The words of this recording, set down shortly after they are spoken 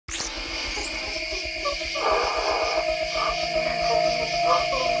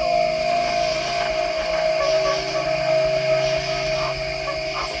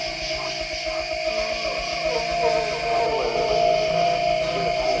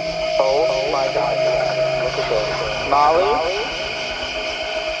my God. Look at this. Molly?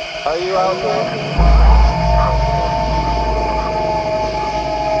 Are you out here?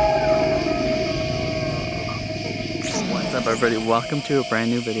 What's up, everybody? Welcome to a brand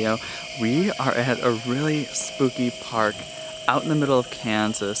new video. We are at a really spooky park out in the middle of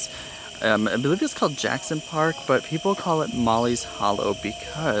Kansas. I believe it's called Jackson Park, but people call it Molly's Hollow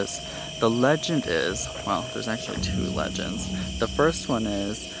because the legend is, well, there's actually two legends. The first one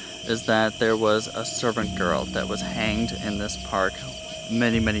is that there was a servant girl that was hanged in this park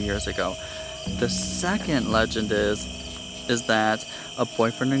many years ago. The second legend is that a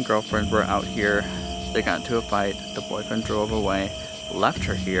boyfriend and girlfriend were out here. They got into a fight. The boyfriend drove away, left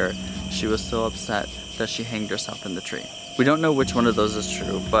her here. She was so upset that she hanged herself in the tree. We don't know which one of those is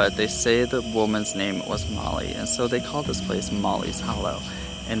true, but they say the woman's name was Molly, and so they call this place Molly's Hollow.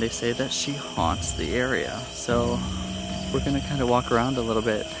 And they say that she haunts the area. So we're gonna kind of walk around a little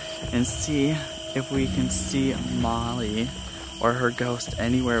bit and see if we can see Molly or her ghost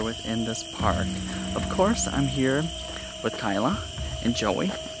anywhere within this park. Of course, I'm here with Kyeluh and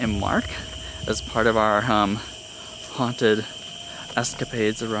Joey and Mark as part of our haunted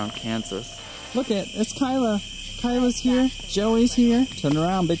escapades around Kansas. Look it's Kyeluh. Kyeluh's here, Joey's here. Turn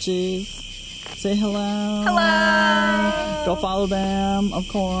around, bitches. Say hello. Hello. Go follow them, of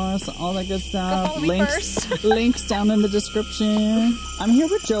course. All that good stuff. Go follow me first. Links down in the description. I'm here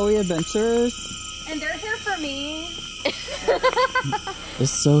with Joey Adventures. And they're here for me.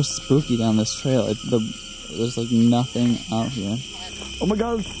 It's so spooky down this trail. There's like nothing out here. Oh my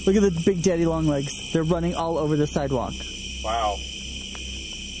god, look at the big daddy long legs. They're running all over the sidewalk. Wow.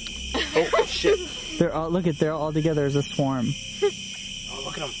 Oh shit. They're all together as a swarm. Oh,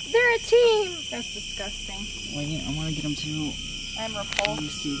 look at them. They're a team. That's disgusting. Wait, I want to get them too. I'm repulsed. Can you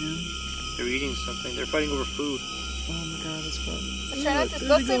see them? They're eating something. They're fighting over food. Oh my god, that's fun. So try not to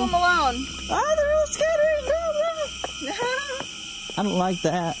go leave them alone. Ah, they're all scattered. No. I don't like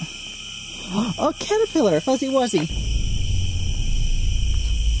that. Oh, caterpillar. Fuzzy Wuzzy.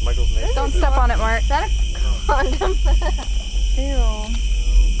 Michael's name. Don't step on it, Mark. Is that a condom? Ew.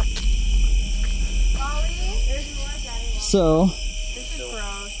 Molly, there's more daddy. So, This is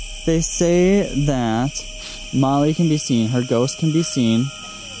gross. they say that Molly can be seen. Her ghost can be seen.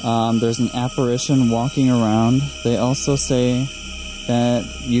 There's an apparition walking around. They also say that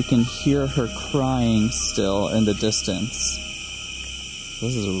you can hear her crying still in the distance.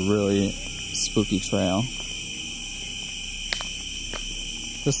 This is a really spooky trail.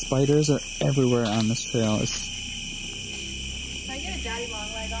 The spiders are everywhere on this trail. Can I get a daddy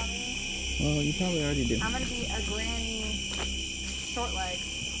long leg on me? Well, you probably already do. I'm gonna be a granny short leg.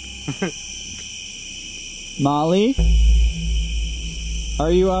 Molly?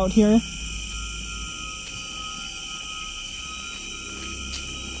 Are you out here?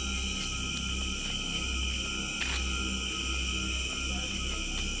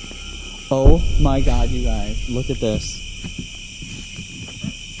 Oh my god, you guys. Look at this.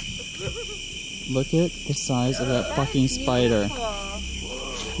 Look at the size of that fucking spider.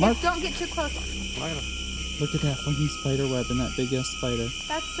 Mark, don't get too close. Look at that fucking spider web and that big ass spider.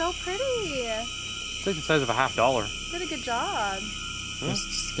 That's so pretty. It's like the size of a $50. Did a good job. That's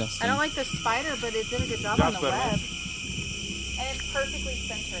disgusting. I don't like the spider, but it did a good job on the web. And it's perfectly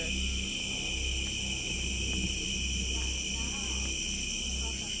centered.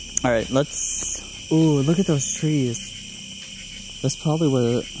 Alright, let's... Ooh, look at those trees. That's probably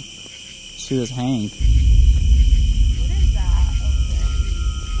where she was hanged. What is that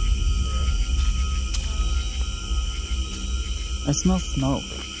over I smell smoke.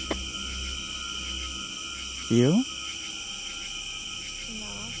 You?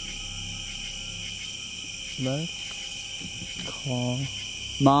 there? Let's call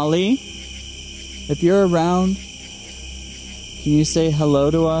Molly. If you're around, can you say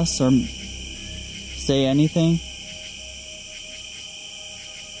hello to us or say anything?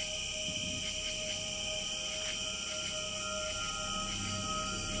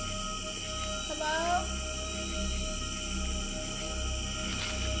 Hello?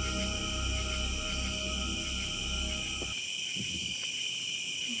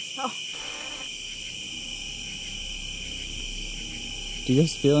 Oh. Do you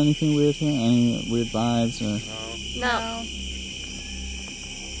guys feel anything weird here? Any weird vibes or? No.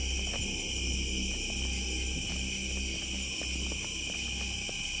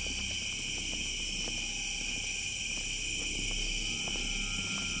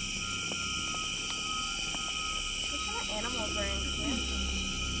 Animals are in Kansas.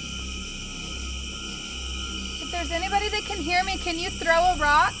 If there's anybody that can hear me, can you throw a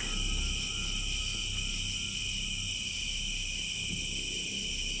rock?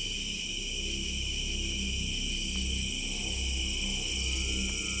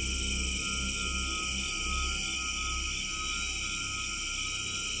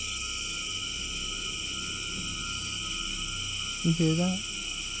 You hear that?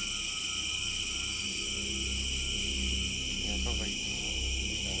 Yeah, it sounds like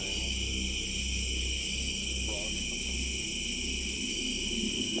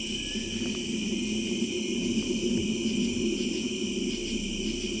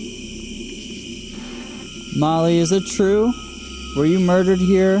Molly, is it true? Were you murdered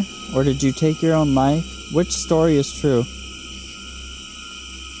here, or did you take your own life? Which story is true?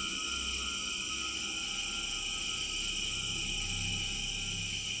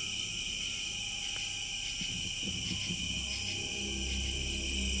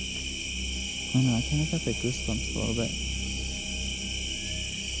 I don't know, I kind of got the goosebumps a little bit.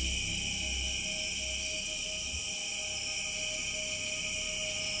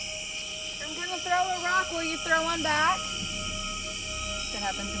 I'm gonna throw a rock. Will you throw one back? That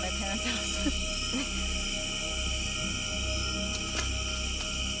happens in my parents' house.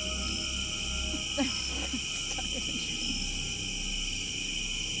 Stuck in a tree.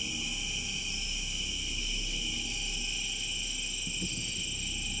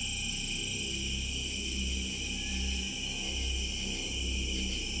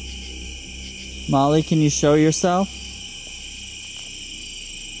 Molly, can you show yourself?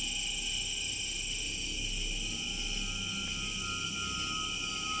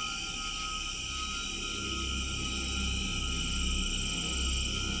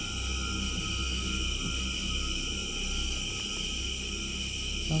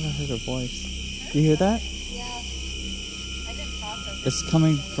 I thought I heard a voice. You hear that? Yeah. I didn't process it. It's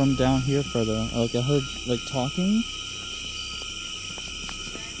coming from down here further. Like I heard like talking.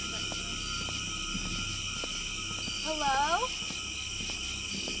 Hello?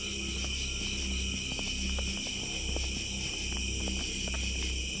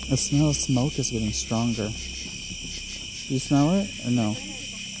 The smell of smoke is getting stronger. Do you smell it or no?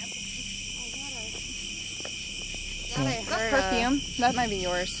 That's perfume. That might be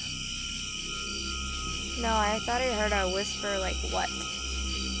yours. No, I thought I heard a whisper like what?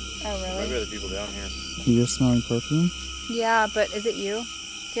 Oh, really? maybe other people down here. You're smelling perfume? Yeah, but is it you?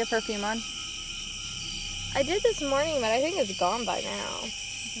 Do you have perfume on? I did this morning, but I think it's gone by now. I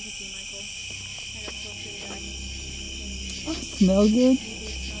think it's you, Michael. I got so pretty bad. Oh, smell good? You do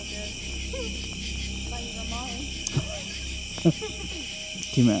smell good. Thought you were Molly.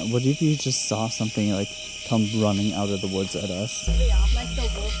 Dude, what if you just saw something like come running out of the woods at us? Like the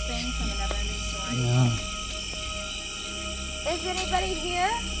wolf thing from the Neverending Story. Yeah. Is anybody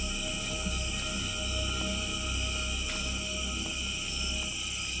here?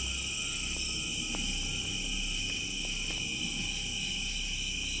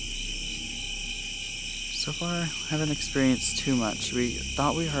 So far, haven't experienced too much. We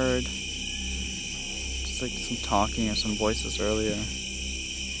thought we heard just like some talking or some voices earlier.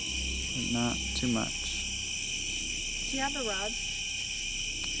 But not too much. Do you have the rods?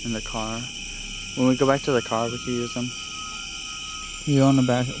 In the car. When we go back to the car, we can use them. You want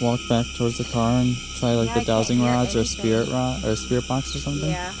to walk back towards the car and try like Yeah, the I dowsing can't hear rods or anything. spirit rod or spirit box or something?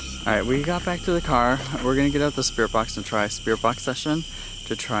 Yeah. Alright, we got back to the car. We're gonna get out the spirit box and try a spirit box session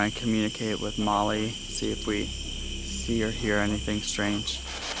to try and communicate with Molly, see if we see or hear anything strange.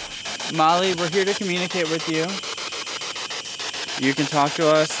 Molly, we're here to communicate with you. You can talk to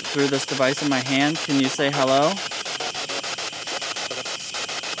us through this device in my hand. Can you say hello?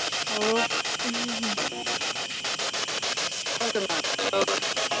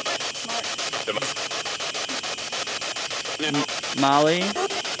 Molly,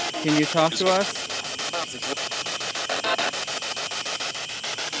 can you talk to us?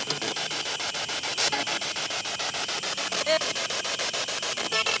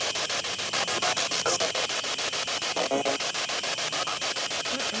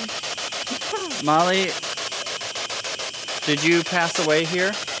 Molly, did you pass away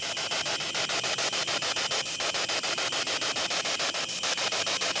here?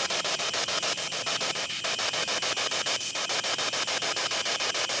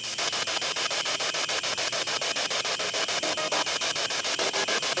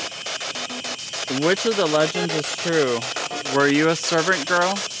 Which of the legends is true? Were you a servant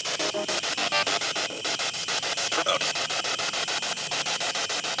girl?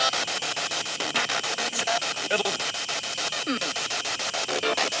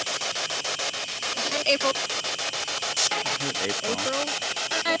 April. April.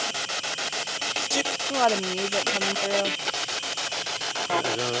 A lot of music coming through.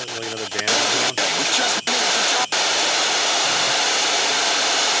 Is that like another band going on?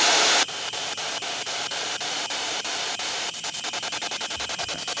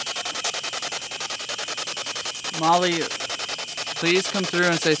 Molly, please come through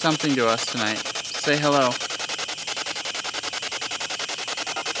and say something to us tonight. Say hello.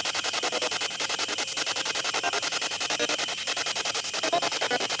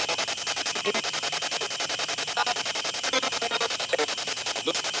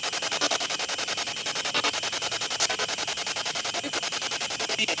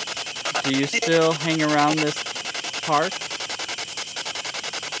 Do you still hang around this park?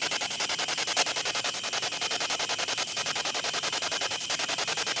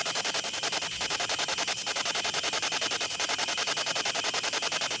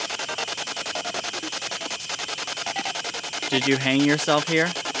 Did you hang yourself here?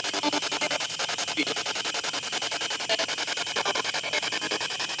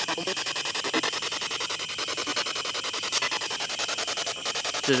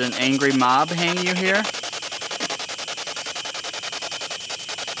 Did an angry mob hang you here?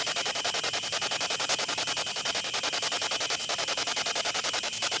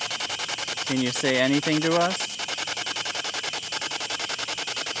 Can you say anything to us?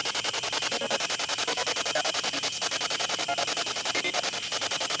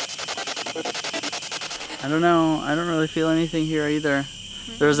 I don't know. I don't really feel anything here either.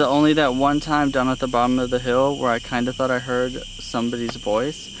 There's only that one time down at the bottom of the hill where I kind of thought I heard somebody's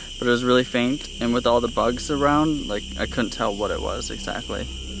voice, but it was really faint, and with all the bugs around, like, I couldn't tell what it was exactly.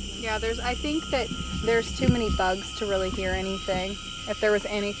 Yeah, I think that there's too many bugs to really hear anything. If there was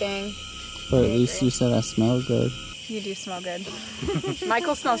anything. But at least you said I smell good. You do smell good.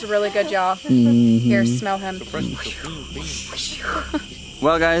 Michael smells really good, y'all. Mm-hmm. Here, smell him.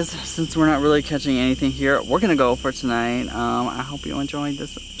 Well, guys, since we're not really catching anything here, we're gonna go for tonight. I hope you enjoyed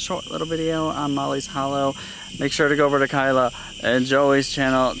this short little video on Molly's Hollow. Make sure to go over to Kyeluh and Joey's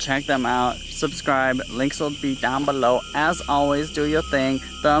channel. Check them out. Subscribe. Links will be down below. As always, do your thing.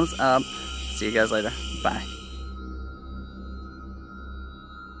 Thumbs up. See you guys later. Bye.